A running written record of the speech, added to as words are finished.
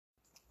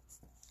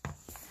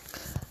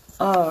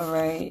All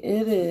right,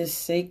 it is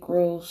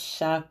Sacral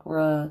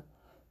Chakra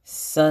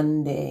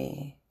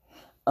Sunday.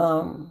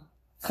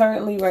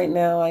 Currently right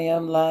now I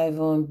am live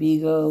on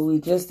Bigo.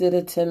 We just did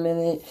a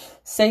 10-minute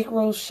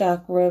Sacral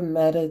Chakra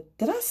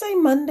Did I say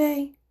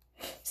Monday?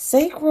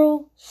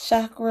 Sacral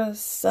Chakra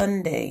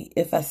Sunday.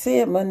 If I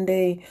said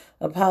Monday,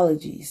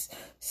 apologies.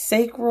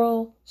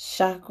 Sacral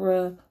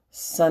Chakra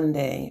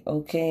Sunday,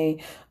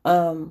 okay?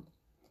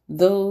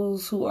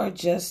 Those who are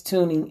just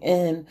tuning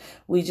in,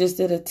 we just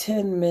did a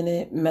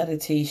 10-minute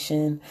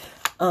meditation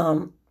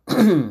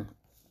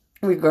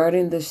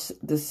regarding the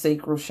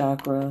sacral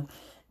chakra.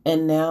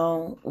 And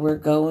now we're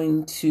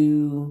going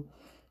to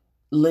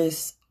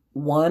list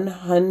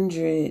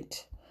 100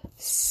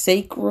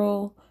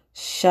 sacral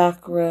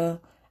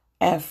chakra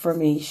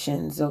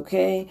affirmations,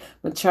 okay? I'm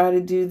going to try to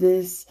do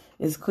this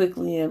as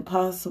quickly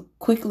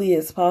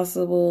as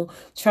possible.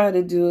 Try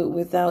to do it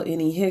without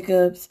any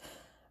hiccups.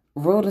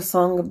 Wrote a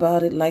song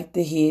about it, like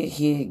to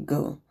hear it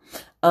go.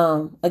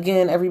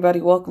 Again, everybody,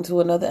 welcome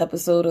to another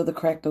episode of the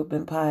Cracked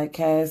Open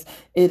Podcast.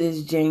 It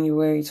is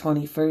January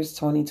 21st,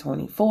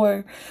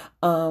 2024.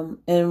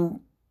 And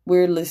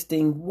we're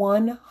listing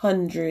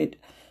 100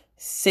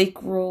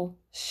 sacral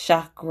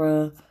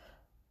chakra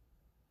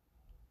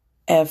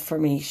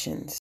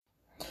affirmations.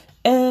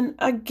 And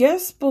I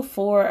guess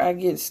before I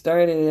get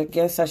started, I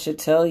guess I should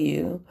tell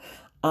you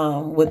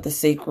what the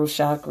sacral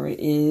chakra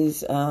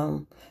is.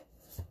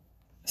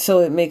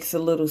 So it makes a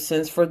little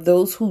sense for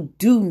those who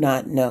do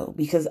not know,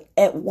 because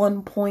at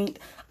one point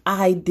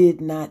I did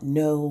not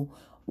know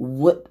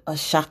what a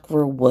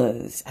chakra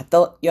was. I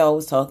thought y'all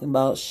was talking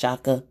about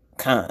Shaka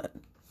Khan.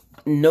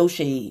 No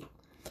shade.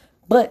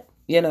 But,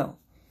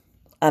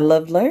 I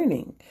love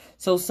learning.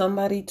 So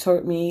somebody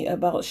taught me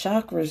about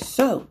chakras.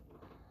 So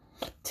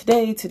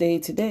today,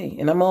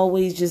 and I'm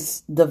always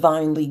just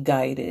divinely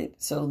guided.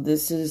 So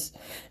this is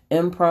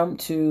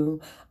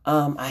impromptu.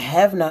 I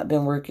have not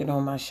been working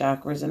on my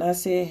chakras, and I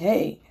said,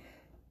 hey,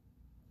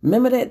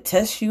 remember that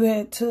test you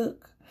had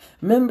took?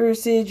 Remember it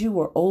said you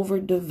were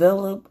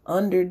overdeveloped,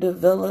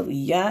 underdeveloped,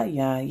 yeah.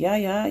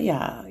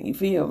 You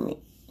feel me?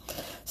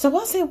 So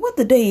I said, what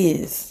the day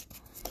is?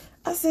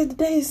 I said, the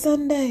day is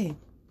Sunday.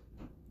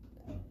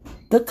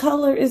 The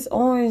color is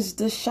orange.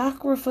 The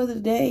chakra for the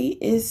day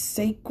is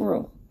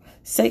sacral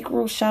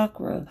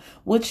chakra,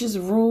 which is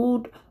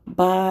ruled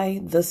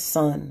by the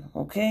sun,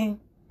 okay?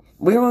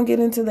 We're going to get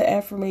into the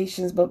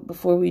affirmations, but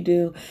before we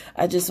do,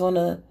 I just want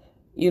to,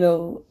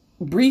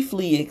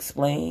 briefly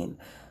explain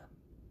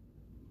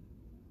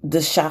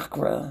the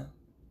chakra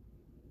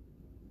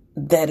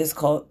that is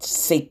called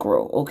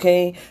sacral,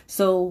 okay?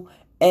 So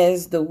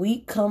as the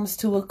week comes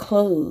to a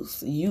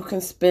close, you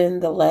can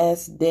spend the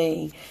last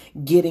day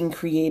getting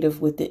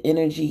creative with the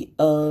energy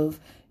of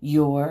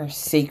your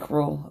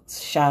sacral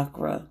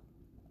chakra.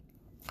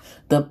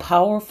 The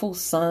powerful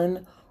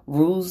sun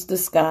rules the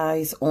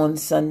skies on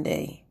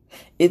Sunday.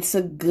 It's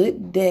a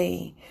good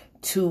day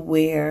to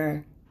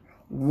wear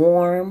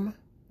where am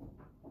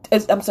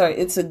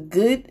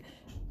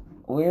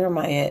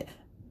I at?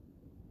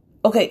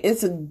 Okay,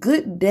 it's a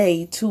good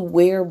day to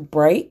wear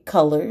bright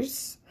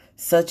colors,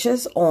 such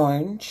as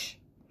orange.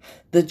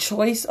 The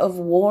choice of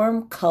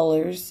warm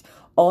colors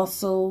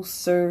also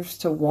serves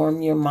to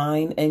warm your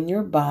mind and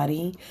your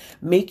body,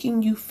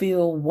 making you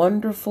feel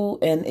wonderful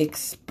and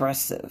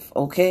expressive,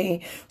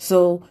 okay?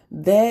 So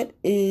that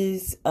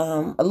is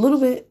a little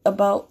bit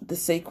about the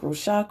sacral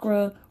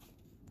chakra.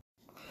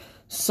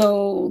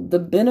 So the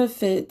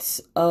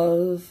benefits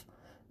of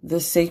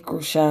the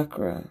sacral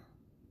chakra: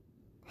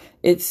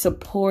 it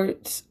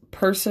supports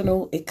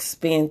personal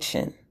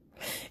expansion.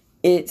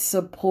 It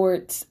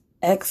supports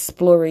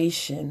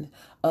exploration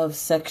of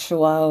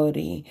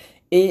sexuality.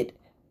 It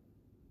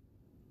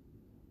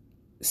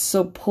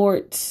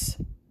supports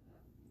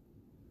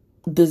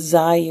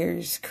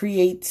desires,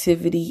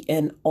 creativity,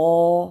 and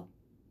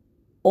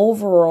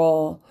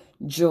overall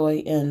joy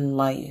in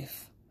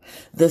life.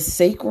 The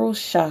sacral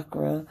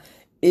chakra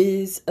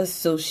is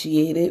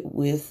associated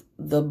with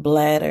the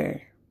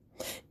bladder.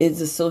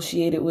 It's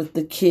associated with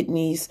the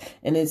kidneys,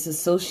 and it's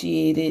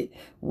associated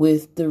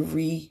with the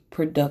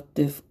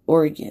reproductive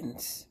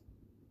organs.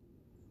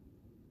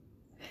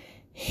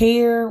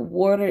 Here,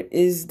 water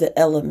is the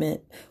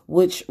element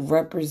which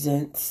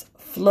represents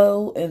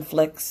flow and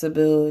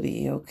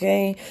flexibility,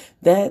 okay?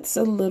 That's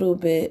a little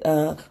bit,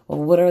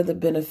 what are the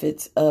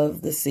benefits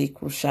of the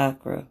sacral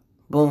chakra?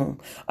 Boom.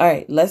 All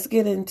right, let's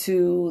get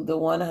into the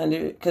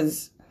 100,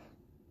 because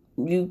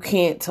you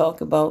can't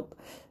talk about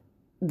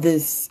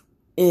this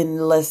in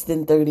less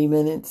than 30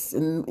 minutes,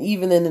 and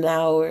even in an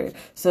hour.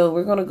 So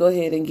we're going to go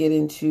ahead and get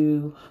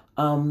into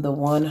the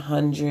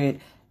 100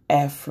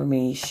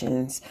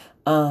 affirmations.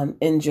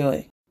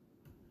 Enjoy.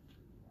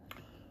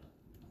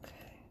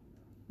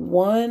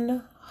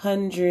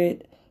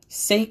 100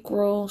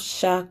 sacral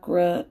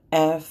chakra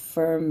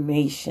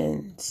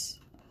affirmations.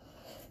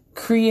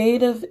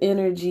 Creative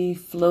energy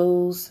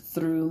flows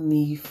through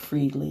me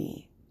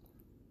freely.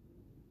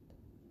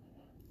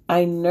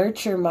 I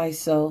nurture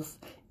myself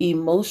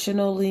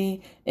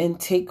emotionally and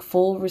take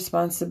full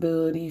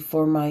responsibility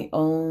for my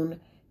own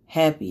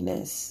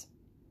happiness.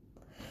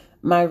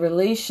 My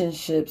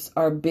relationships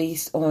are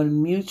based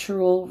on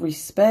mutual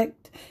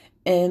respect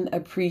and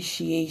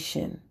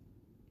appreciation.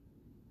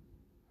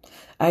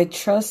 I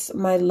trust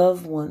my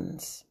loved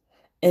ones,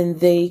 and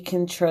they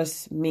can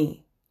trust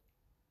me.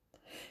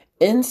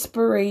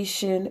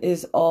 Inspiration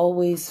is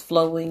always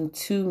flowing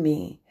to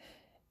me,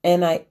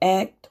 and I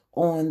act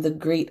on the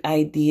great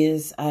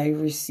ideas I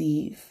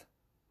receive.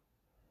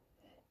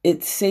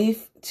 It's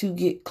safe to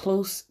get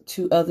close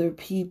to other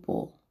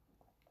people.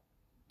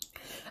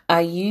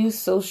 I use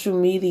social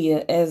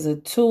media as a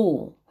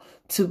tool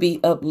to be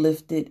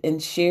uplifted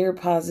and share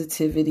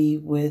positivity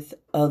with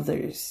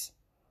others.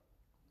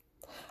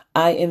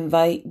 I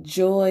invite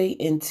joy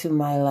into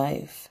my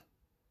life.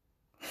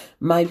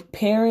 My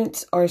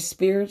parents are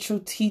spiritual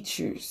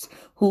teachers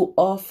who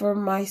offer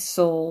my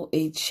soul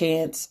a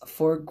chance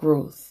for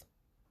growth.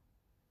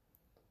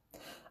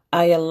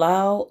 I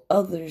allow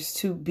others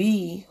to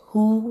be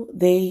who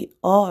they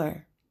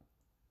are.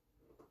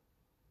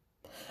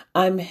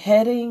 I'm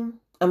healing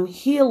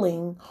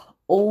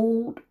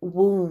old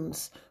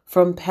wounds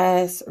from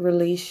past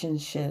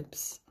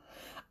relationships.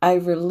 I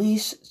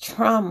release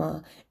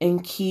trauma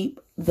and keep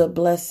the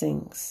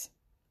blessings.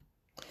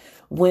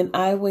 When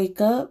I wake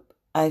up,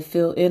 I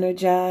feel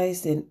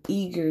energized and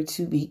eager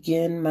to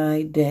begin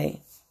my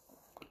day.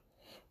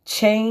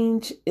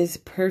 Change is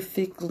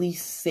perfectly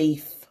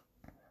safe.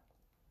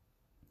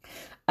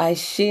 I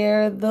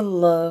share the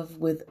love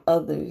with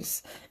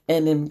others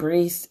and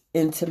embrace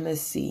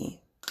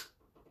intimacy.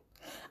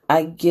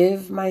 I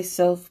give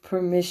myself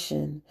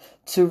permission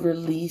to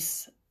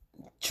release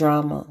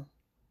drama.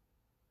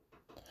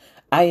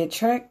 I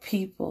attract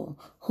people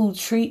who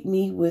treat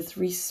me with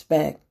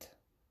respect.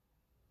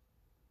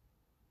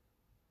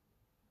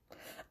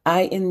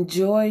 I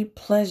enjoy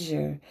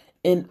pleasure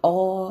in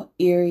all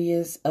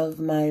areas of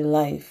my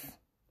life.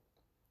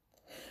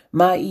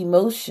 My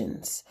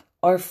emotions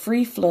are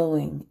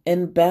free-flowing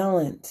and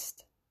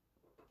balanced.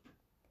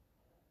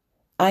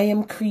 I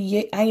am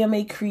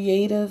a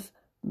creative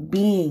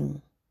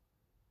being.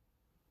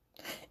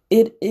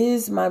 It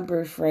is my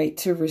birthright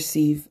to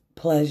receive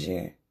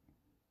pleasure.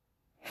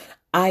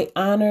 I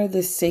honor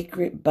the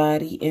sacred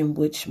body in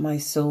which my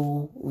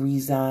soul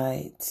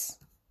resides.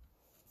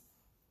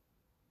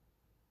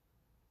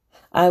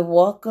 I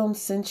welcome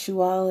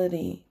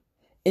sensuality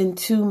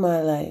into my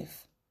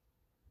life.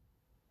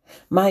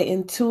 My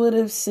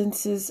intuitive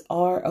senses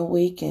are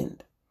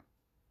awakened.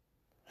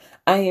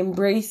 I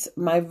embrace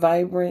my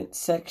vibrant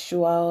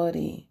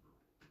sexuality.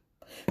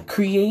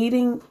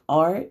 Creating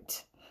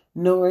art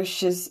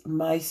nourishes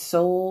my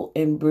soul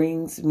and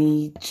brings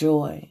me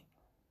joy.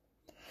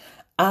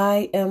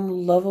 I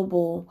am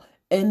lovable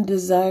and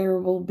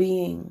desirable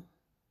being.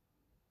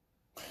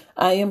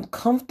 I am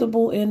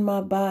comfortable in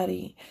my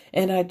body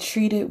and I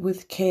treat it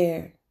with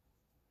care.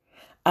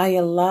 I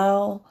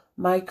allow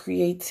my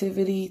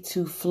creativity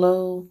to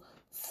flow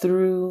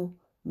through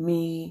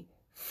me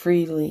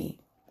freely.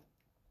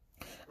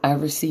 I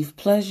receive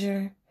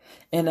pleasure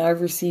and I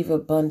receive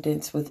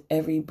abundance with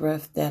every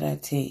breath that I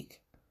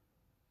take.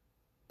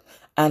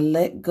 I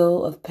let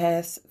go of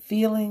past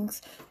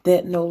feelings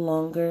that no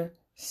longer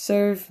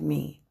serve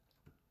me.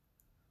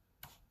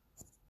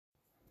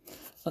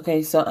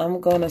 Okay, so I'm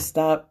going to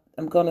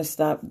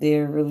stop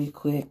there really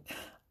quick.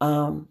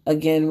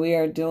 Again, we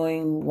are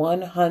doing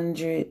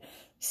 100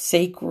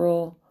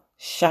 sacral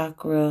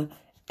chakra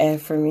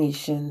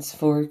affirmations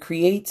for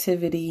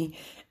creativity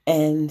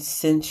and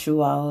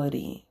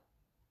sensuality.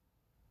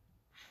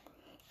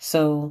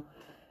 So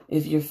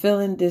if you're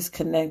feeling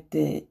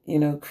disconnected,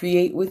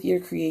 create with your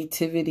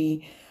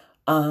creativity.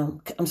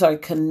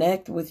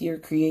 Connect with your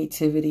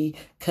creativity,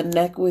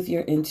 connect with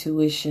your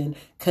intuition,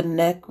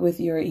 connect with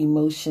your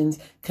emotions,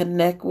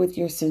 connect with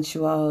your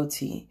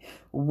sensuality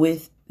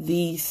with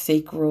these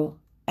sacral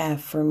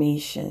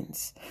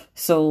affirmations.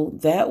 So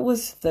that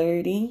was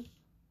 30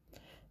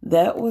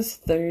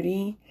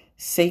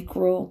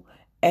 sacral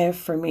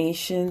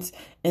affirmations.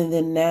 And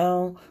then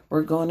now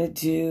we're going to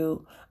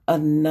do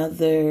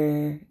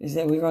another,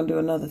 we're going to do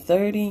another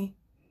 30?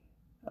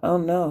 Oh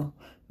no.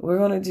 We're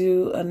gonna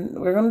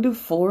do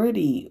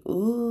 40.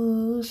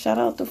 Ooh, shout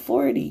out to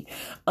 40.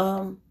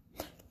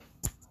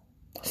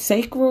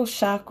 Sacral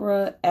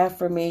chakra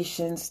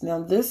affirmations.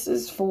 Now this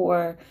is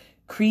for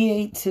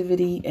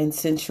creativity and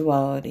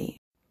sensuality.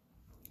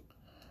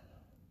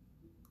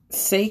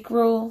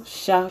 Sacral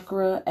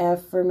chakra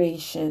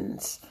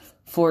affirmations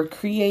for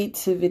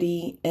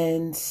creativity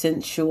and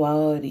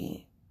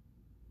sensuality.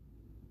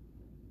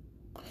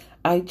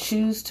 I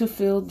choose to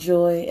feel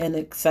joy and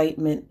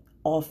excitement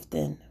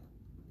often.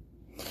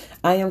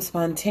 I am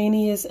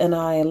spontaneous and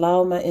I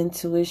allow my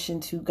intuition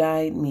to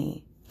guide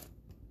me.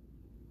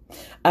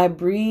 I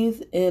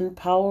breathe in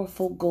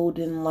powerful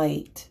golden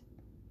light.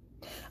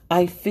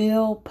 I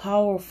feel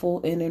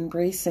powerful in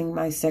embracing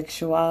my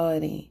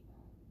sexuality.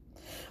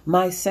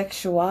 My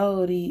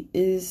sexuality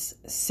is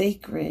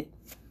sacred.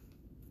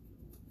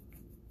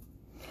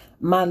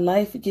 My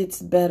life gets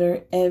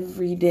better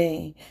every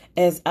day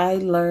as I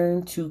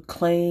learn to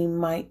claim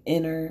my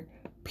inner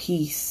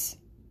peace.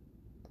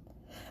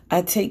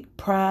 I take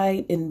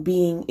pride in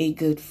being a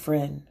good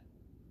friend.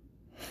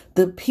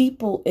 The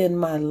people in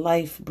my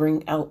life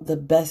bring out the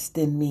best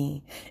in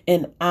me,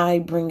 and I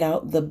bring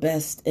out the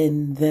best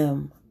in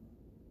them.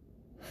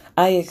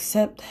 I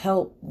accept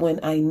help when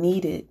I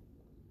need it.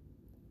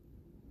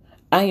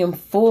 I am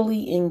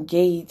fully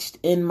engaged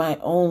in my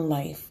own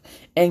life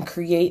and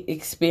create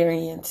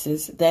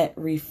experiences that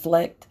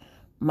reflect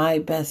my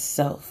best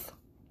self.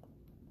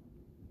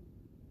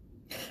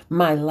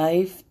 My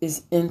life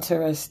is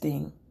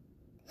interesting.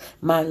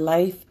 My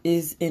life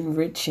is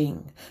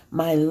enriching.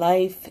 My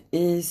life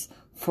is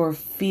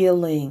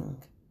fulfilling.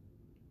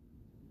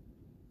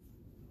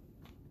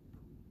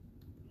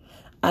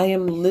 I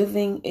am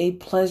living a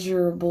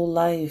pleasurable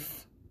life.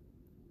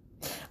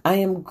 I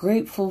am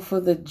grateful for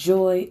the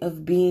joy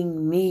of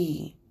being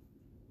me.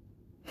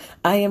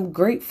 I am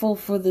grateful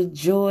for the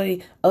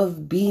joy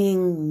of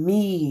being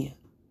me.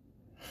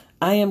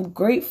 I am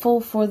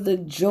grateful for the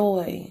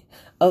joy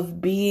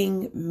of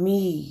being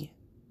me.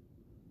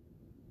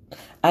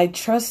 I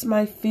trust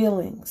my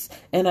feelings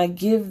and I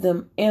give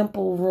them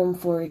ample room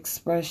for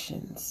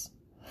expressions.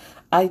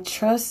 I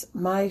trust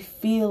my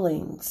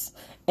feelings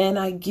and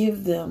I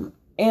give them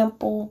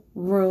ample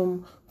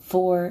room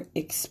for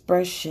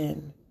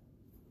expression.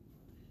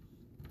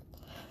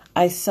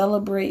 I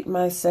celebrate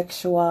my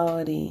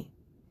sexuality.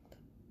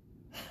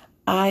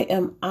 I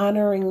am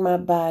honoring my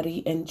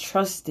body and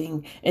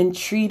trusting and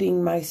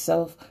treating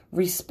myself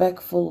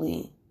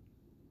respectfully.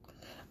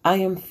 I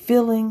am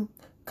feeling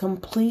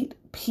complete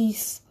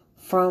peace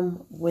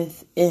from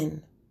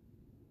within.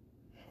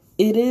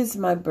 It is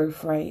my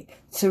birthright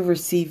to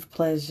receive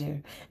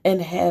pleasure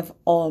and have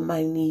all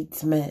my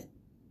needs met.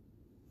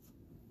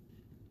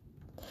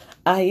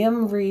 I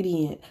am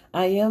radiant.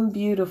 I am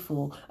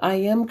beautiful. I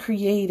am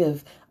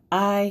creative.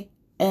 I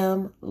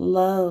am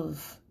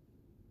love.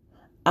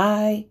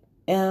 I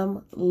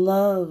am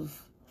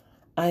love.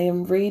 I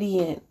am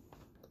radiant,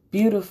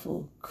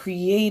 beautiful,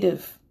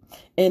 creative,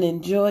 and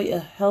enjoy a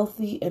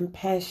healthy and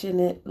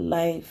passionate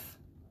life.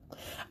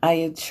 I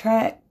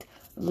attract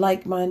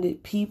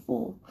like-minded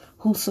people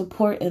who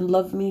support and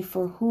love me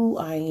for who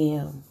I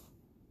am.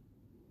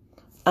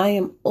 I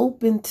am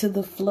open to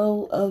the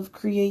flow of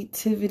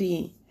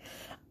creativity.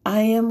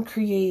 I am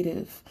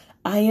creative.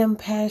 I am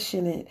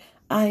passionate.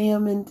 I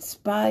am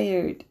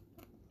inspired.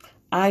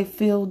 I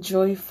feel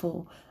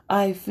joyful.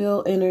 I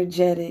feel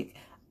energetic.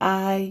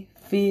 I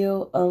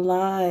feel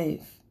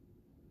alive.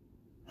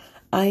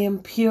 I am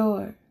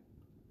pure.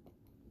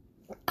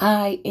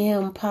 I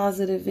am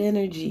positive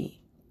energy.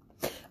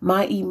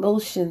 My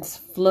emotions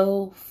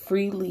flow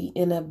freely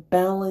in a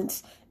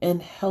balanced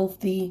and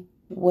healthy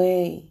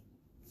way.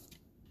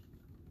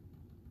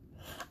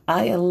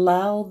 I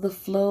allow the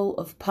flow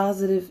of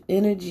positive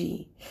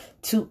energy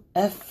to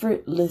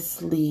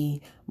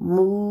effortlessly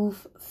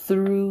move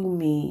through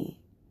me.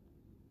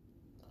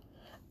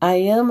 I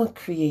am a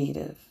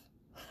creative.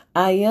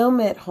 I am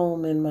at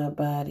home in my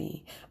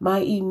body. My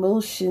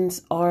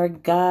emotions are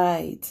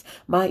guides.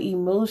 My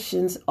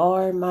emotions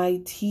are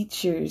my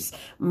teachers.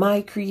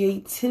 My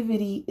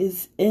creativity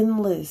is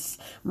endless.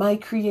 My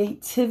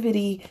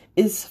creativity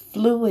is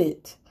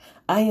fluid.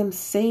 I am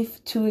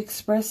safe to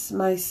express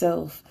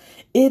myself.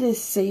 It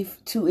is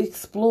safe to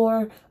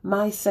explore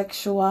my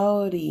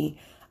sexuality.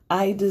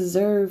 I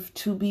deserve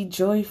to be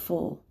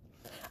joyful.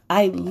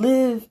 I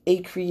live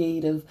a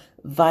creative,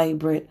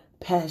 vibrant,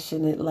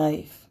 passionate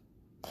life.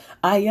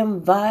 I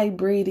am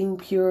vibrating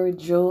pure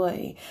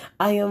joy.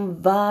 I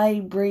am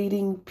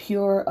vibrating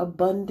pure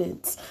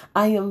abundance.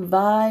 I am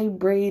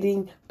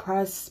vibrating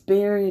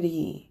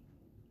prosperity.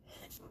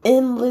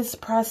 Endless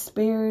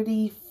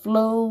prosperity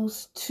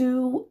flows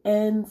to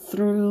and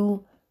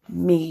through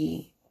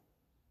me.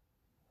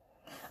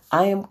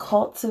 I am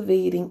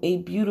cultivating a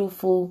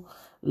beautiful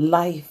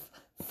life,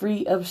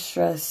 free of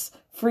stress,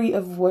 free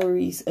of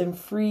worries, and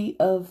free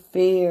of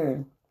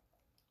fear.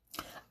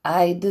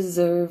 I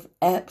deserve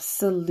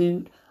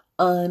absolute,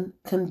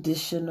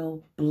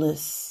 unconditional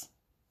bliss.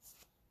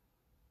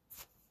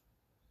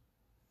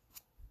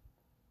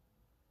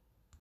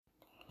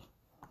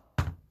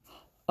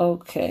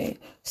 Okay,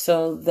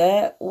 so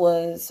that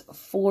was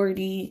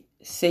 40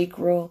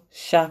 sacral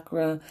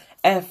chakra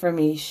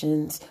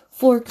affirmations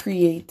for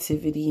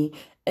creativity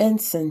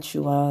and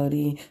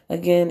sensuality.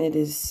 Again, it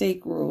is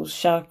Sacral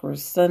Chakra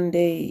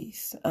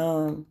Sundays.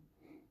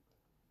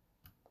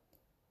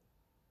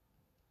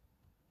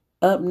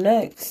 Up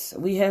next,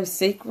 we have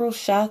sacral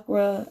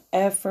chakra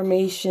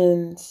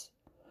affirmations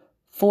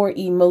for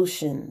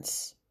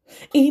emotions.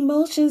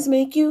 Emotions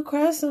make you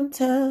cry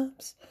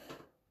sometimes.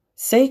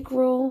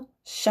 Sacral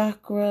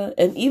chakra,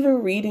 and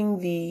even reading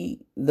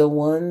the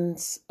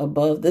ones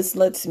above, this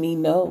lets me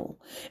know.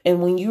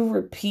 And when you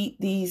repeat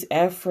these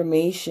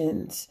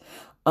affirmations,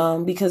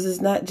 because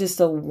it's not just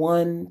a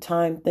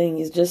one-time thing,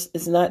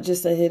 it's not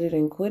just a hit it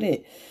and quit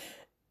it.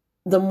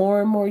 the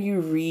more and more you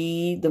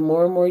read, the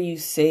more and more you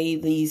say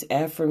these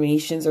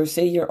affirmations or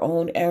say your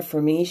own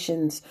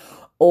affirmations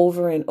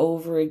over and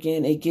over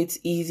again, it gets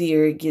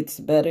easier, it gets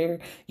better.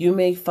 You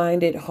may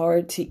find it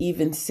hard to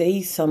even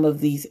say some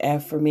of these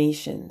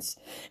affirmations.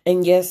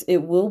 And yes, it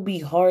will be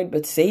hard,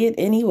 but say it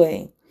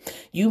anyway.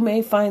 You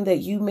may find that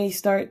you may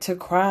start to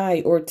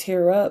cry or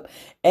tear up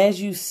as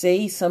you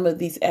say some of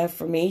these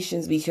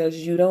affirmations because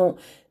you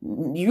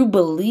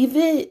believe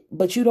it,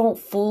 but you don't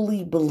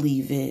fully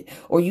believe it,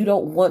 or you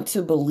don't want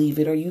to believe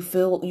it, or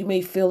you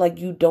may feel like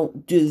you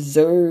don't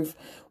deserve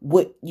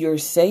what you're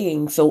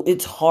saying. So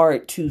it's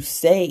hard to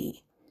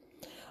say.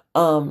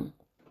 And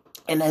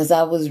as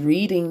I was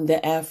reading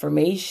the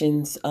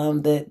affirmations,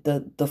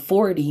 the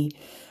 40,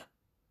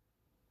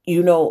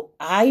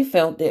 I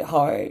found it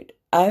hard.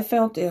 I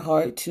found it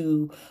hard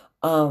to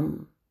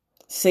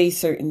say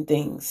certain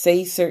things,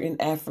 say certain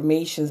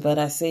affirmations, but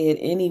I say it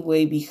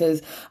anyway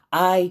because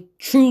I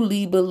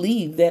truly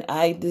believe that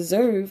I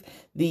deserve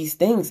these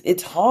things.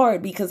 It's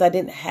hard because I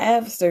didn't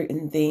have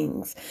certain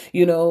things,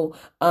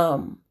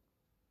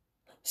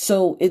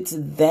 so it's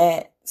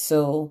that.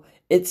 So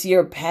it's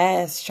your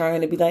past trying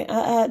to be like,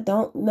 I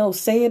don't know,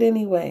 say it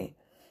anyway.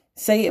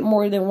 Say it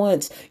more than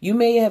once. You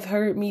may have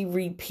heard me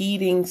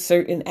repeating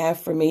certain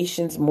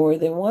affirmations more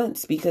than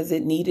once because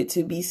it needed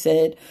to be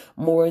said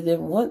more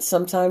than once,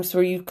 sometimes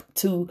for you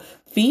to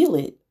feel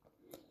it.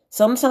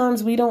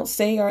 Sometimes we don't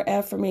say our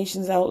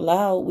affirmations out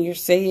loud. We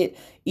say it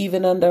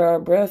even under our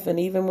breath. And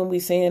even when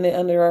we're saying it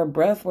under our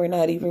breath, we're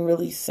not even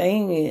really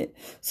saying it.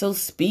 So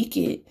speak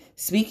it.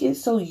 Speak it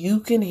so you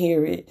can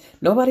hear it.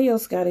 Nobody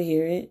else got to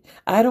hear it.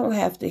 I don't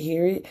have to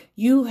hear it.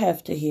 You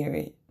have to hear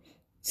it.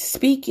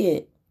 Speak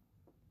it.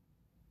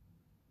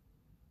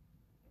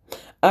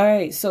 All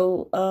right,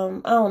 so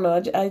I don't know.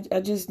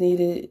 I just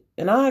needed,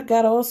 and I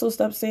gotta also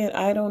stop saying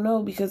I don't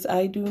know because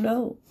I do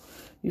know.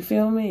 You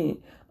feel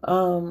me?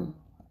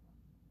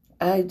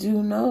 I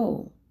do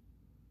know.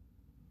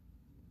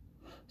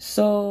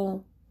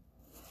 So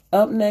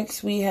up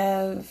next we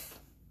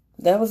have,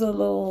 that was a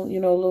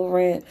little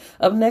rant.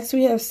 Up next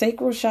we have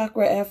sacral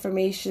chakra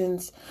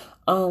affirmations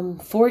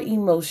for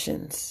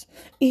emotions.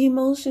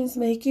 Emotions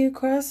make you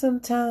cry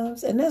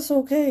sometimes, and that's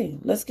okay.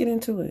 Let's get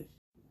into it.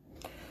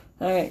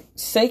 All right,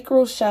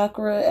 sacral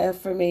chakra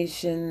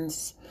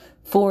affirmations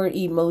for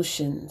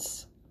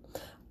emotions.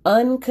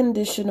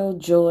 Unconditional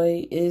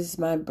joy is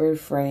my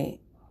birthright.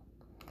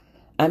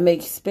 I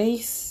make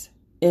space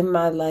in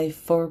my life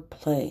for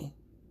play.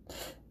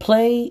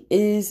 Play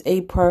is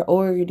a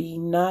priority,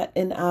 not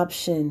an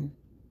option.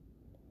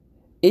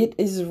 It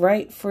is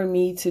right for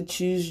me to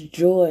choose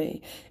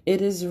joy.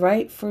 It is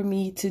right for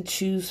me to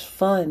choose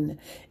fun.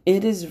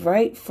 It is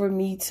right for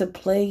me to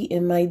play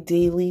in my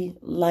daily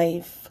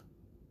life.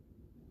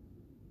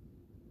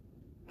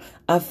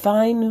 I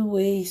find new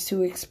ways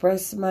to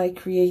express my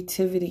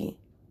creativity.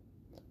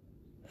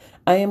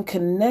 I am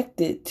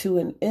connected to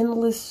an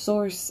endless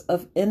source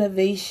of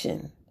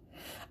innovation.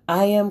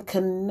 I am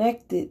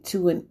connected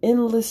to an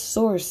endless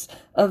source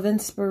of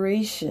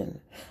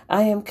inspiration.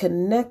 I am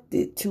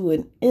connected to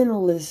an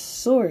endless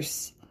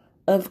source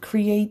of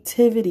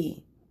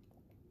creativity.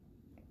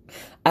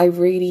 I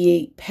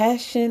radiate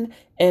passion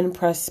and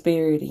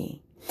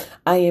prosperity.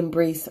 I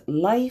embrace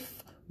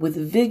life with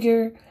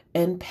vigor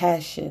and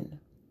passion.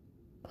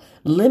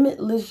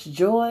 Limitless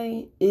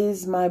joy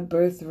is my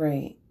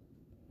birthright.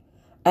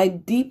 I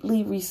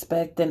deeply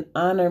respect and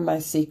honor my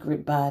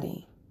sacred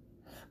body.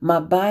 My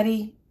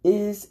body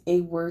is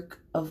a work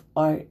of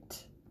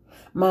art.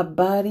 My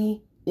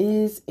body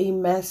is a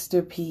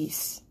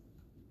masterpiece.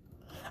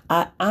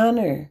 I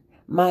honor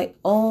my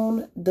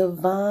own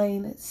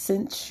divine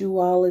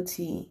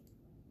sensuality.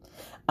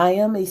 I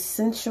am a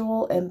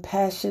sensual and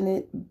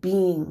passionate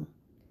being.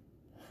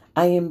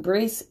 I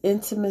embrace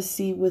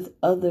intimacy with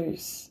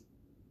others.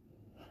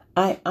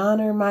 I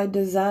honor my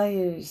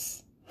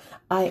desires.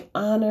 I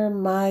honor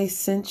my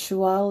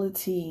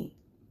sensuality.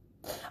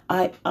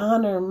 I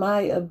honor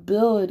my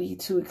ability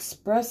to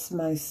express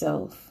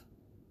myself.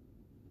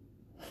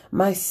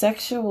 My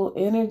sexual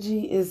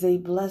energy is a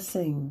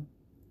blessing.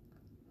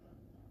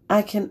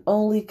 I can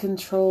only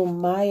control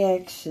my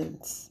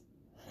actions,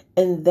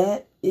 and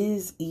that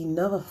is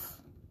enough.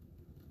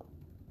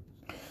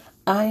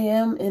 I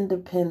am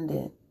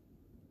independent.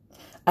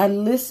 I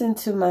listen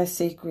to my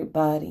sacred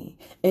body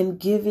and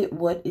give it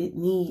what it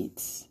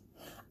needs.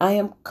 I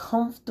am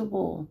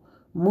comfortable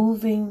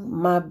moving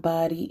my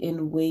body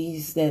in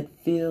ways that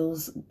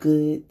feels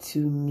good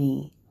to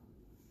me.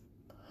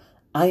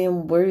 I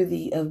am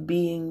worthy of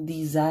being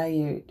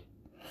desired.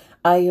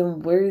 I am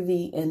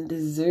worthy and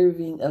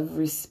deserving of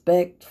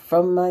respect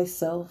from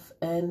myself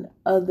and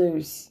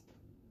others.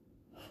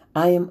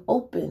 I am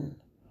open.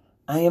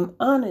 I am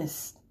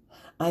honest.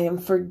 I am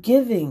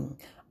forgiving.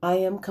 I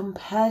am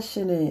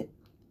compassionate.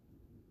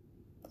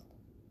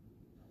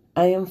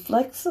 I am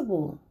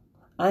flexible.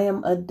 I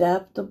am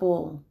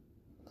adaptable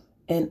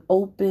and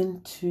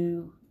open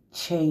to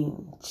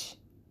change.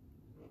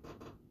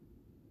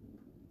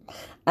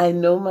 I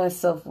know my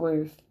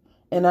self-worth,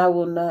 and I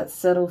will not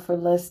settle for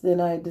less than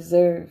I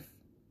deserve.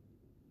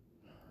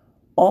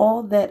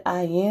 All that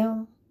I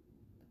am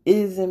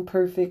is in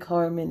perfect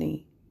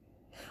harmony.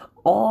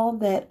 All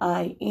that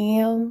I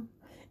am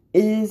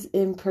is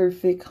in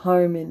perfect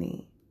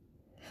harmony.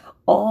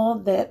 All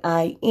that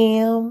I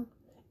am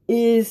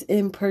is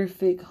in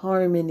perfect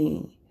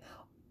harmony.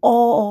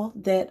 All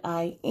that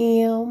I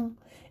am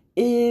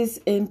is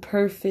in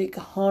perfect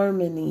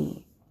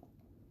harmony.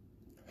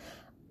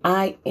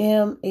 I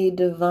am a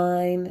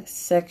divine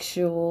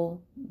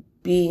sexual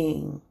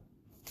being.